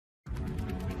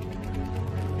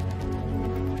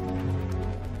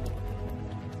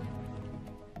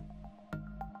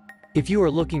If you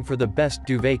are looking for the best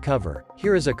duvet cover,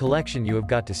 here is a collection you have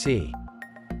got to see.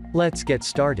 Let's get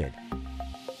started.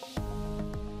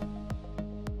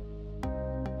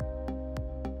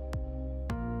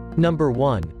 Number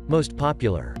 1. Most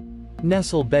popular.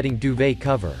 Nestle Bedding Duvet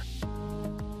Cover.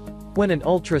 When an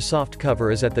ultra-soft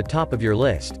cover is at the top of your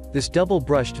list, this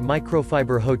double-brushed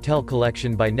microfiber hotel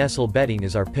collection by Nestle Bedding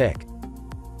is our pick.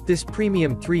 This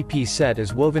premium 3-piece set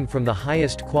is woven from the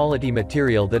highest quality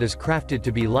material that is crafted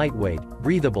to be lightweight,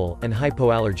 breathable, and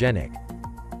hypoallergenic.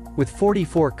 With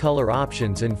 44 color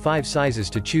options and 5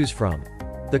 sizes to choose from.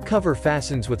 The cover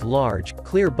fastens with large,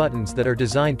 clear buttons that are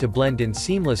designed to blend in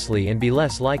seamlessly and be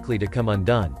less likely to come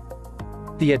undone.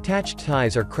 The attached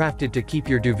ties are crafted to keep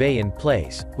your duvet in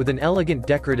place, with an elegant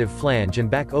decorative flange and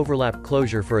back overlap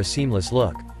closure for a seamless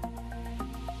look.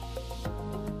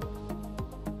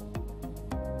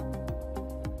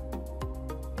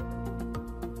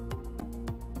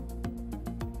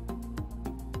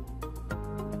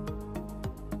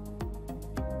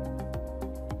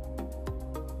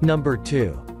 Number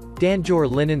 2. Bedsure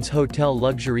Linens Hotel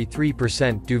Luxury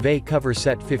 3% Duvet Cover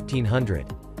Set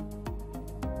 1500.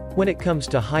 When it comes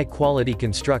to high-quality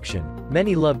construction,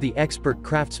 many love the expert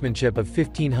craftsmanship of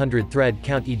 1500 thread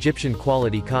count Egyptian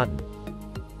quality cotton.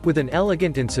 With an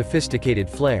elegant and sophisticated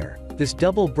flair, this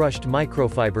double-brushed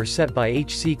microfiber set by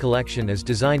HC Collection is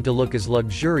designed to look as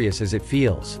luxurious as it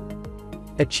feels.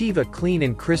 Achieve a clean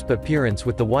and crisp appearance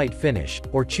with the white finish,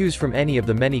 or choose from any of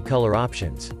the many color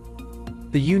options.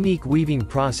 The unique weaving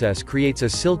process creates a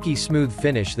silky smooth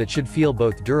finish that should feel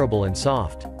both durable and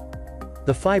soft.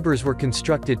 The fibers were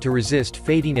constructed to resist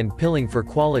fading and pilling for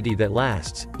quality that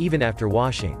lasts, even after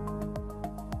washing.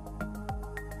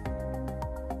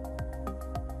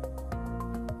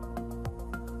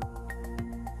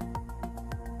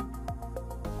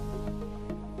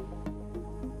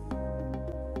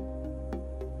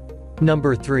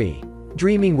 Number 3.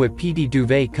 Dreaming Wapiti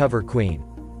Duvet Cover Queen.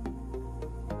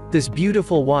 This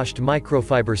beautiful washed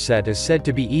microfiber set is said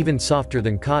to be even softer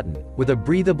than cotton, with a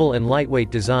breathable and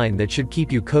lightweight design that should keep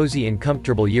you cozy and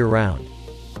comfortable year-round.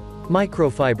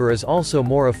 Microfiber is also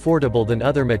more affordable than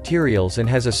other materials and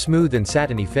has a smooth and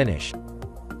satiny finish.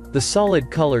 The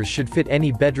solid colors should fit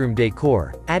any bedroom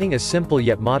decor, adding a simple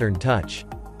yet modern touch.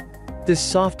 This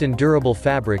soft and durable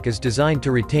fabric is designed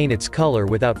to retain its color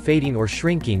without fading or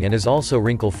shrinking and is also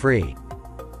wrinkle-free.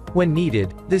 When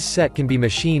needed, this set can be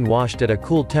machine washed at a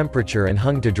cool temperature and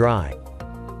hung to dry.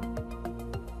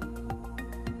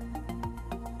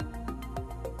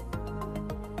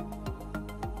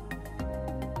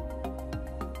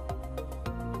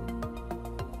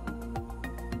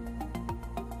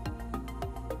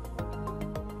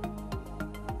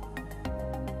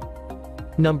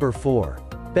 Number 4.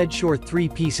 Bedsure 3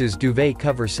 Pieces Duvet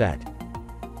Cover Set.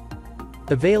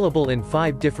 Available in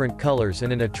 5 different colors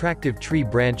and an attractive tree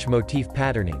branch motif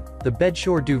patterning, the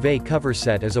Bedsure Duvet Cover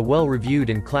Set is a well-reviewed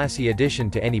and classy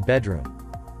addition to any bedroom.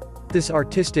 This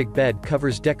artistic bed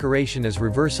covers decoration is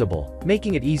reversible,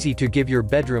 making it easy to give your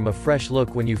bedroom a fresh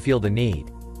look when you feel the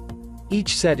need.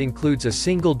 Each set includes a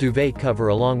single duvet cover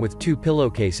along with 2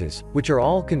 pillowcases, which are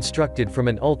all constructed from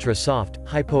an ultra-soft,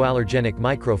 hypoallergenic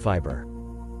microfiber.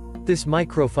 This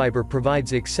microfiber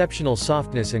provides exceptional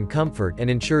softness and comfort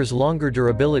and ensures longer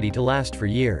durability to last for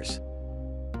years.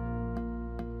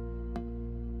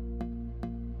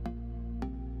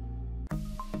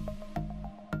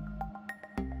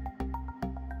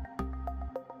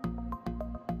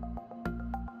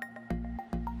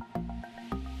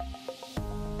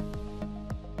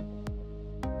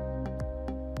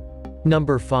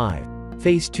 Number 5.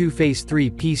 Face 2 Face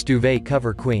 3-Piece Duvet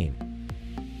Cover Queen.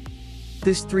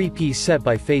 This 3-piece set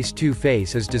by Face 2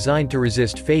 Face is designed to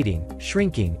resist fading,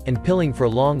 shrinking, and pilling for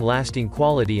long-lasting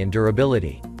quality and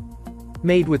durability.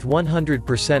 Made with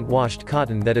 100% washed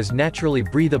cotton that is naturally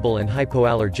breathable and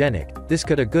hypoallergenic, this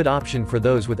could be a good option for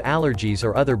those with allergies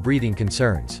or other breathing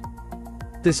concerns.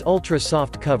 This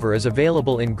ultra-soft cover is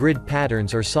available in grid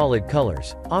patterns or solid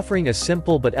colors, offering a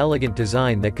simple but elegant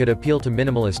design that could appeal to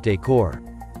minimalist decor.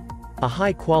 A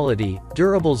high-quality,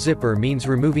 durable zipper means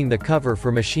removing the cover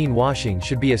for machine washing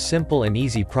should be a simple and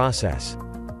easy process.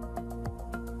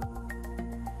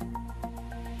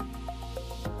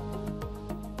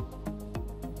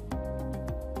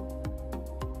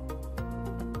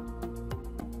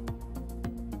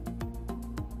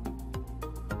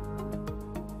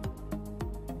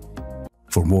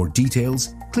 For more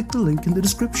details, click the link in the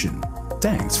description.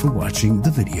 Thanks for watching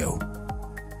the video.